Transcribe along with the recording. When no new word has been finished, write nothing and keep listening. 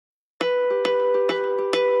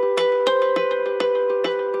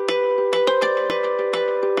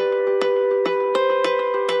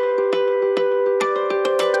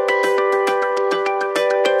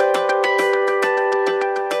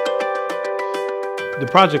The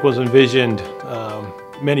project was envisioned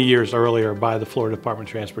many years earlier by the Florida Department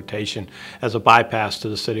of Transportation as a bypass to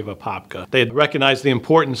the city of Apopka. They had recognized the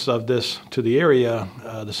importance of this to the area.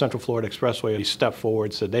 The Central Florida Expressway stepped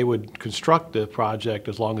forward, said they would construct the project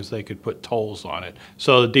as long as they could put tolls on it.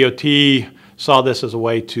 So the DOT saw this as a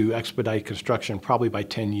way to expedite construction probably by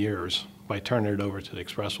 10 years by turning it over to the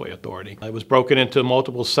Expressway Authority. It was broken into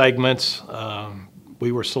multiple segments.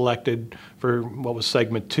 We were selected for what was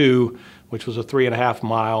segment 2, which was a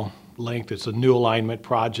 3.5-mile length. It's a new alignment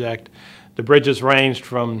project. The bridges ranged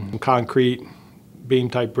from concrete beam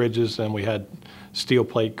type bridges, and we had steel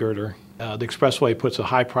plate girder. The Expressway puts a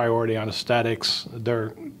high priority on aesthetics.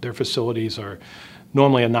 Their facilities are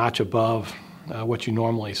normally a notch above what you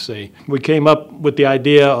normally see. We came up with the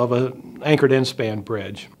idea of an anchored end span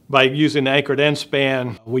bridge. By using the anchored end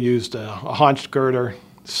span, we used a haunched girder,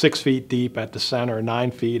 6 feet deep at the center,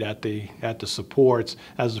 9 feet at the supports,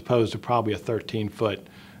 as opposed to probably a 13-foot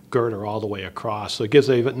girder all the way across. So it gives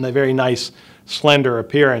a very nice slender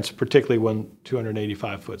appearance, particularly when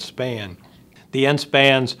 285-foot span. The end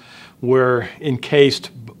spans were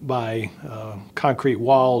encased by concrete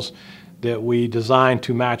walls that we designed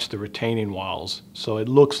to match the retaining walls. So it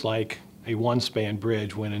looks like a 1-span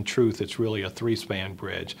bridge when in truth it's really a 3-span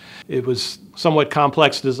bridge. It was somewhat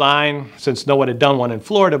complex design since no one had done one in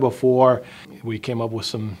Florida before. We came up with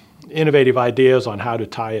some innovative ideas on how to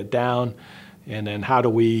tie it down, and then how do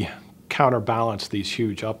we counterbalance these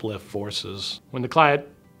huge uplift forces. When the client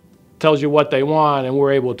tells you what they want and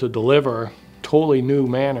we're able to deliver totally new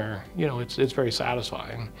manner, you know, it's very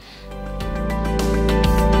satisfying.